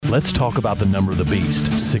Let's talk about the number of the beast,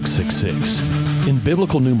 666. In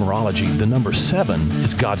biblical numerology, the number 7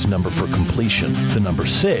 is God's number for completion. The number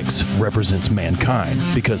 6 represents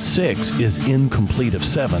mankind because 6 is incomplete of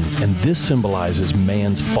 7, and this symbolizes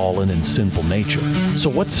man's fallen and sinful nature. So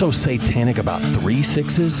what's so satanic about 3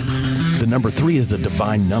 sixes? The number 3 is a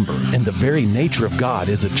divine number, and the very nature of God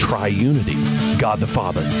is a triunity. God the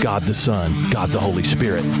Father, God the Son, God the Holy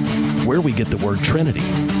Spirit. Where we get the word Trinity.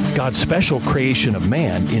 God's special creation of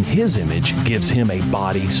man in His image gives him a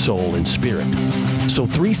body, soul, and spirit. So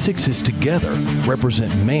 3 sixes together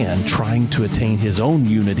represent man trying to attain his own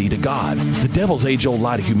unity to God. The devil's age-old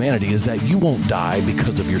lie to humanity is that you won't die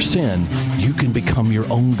because of your sin. You can become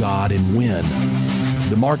your own God and win.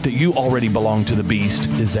 The mark that you already belong to the beast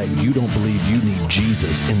is that you don't believe you need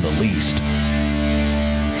Jesus in the least.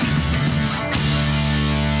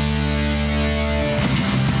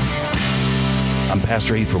 I'm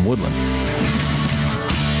Pastor Heath from Woodland.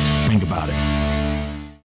 Think about it.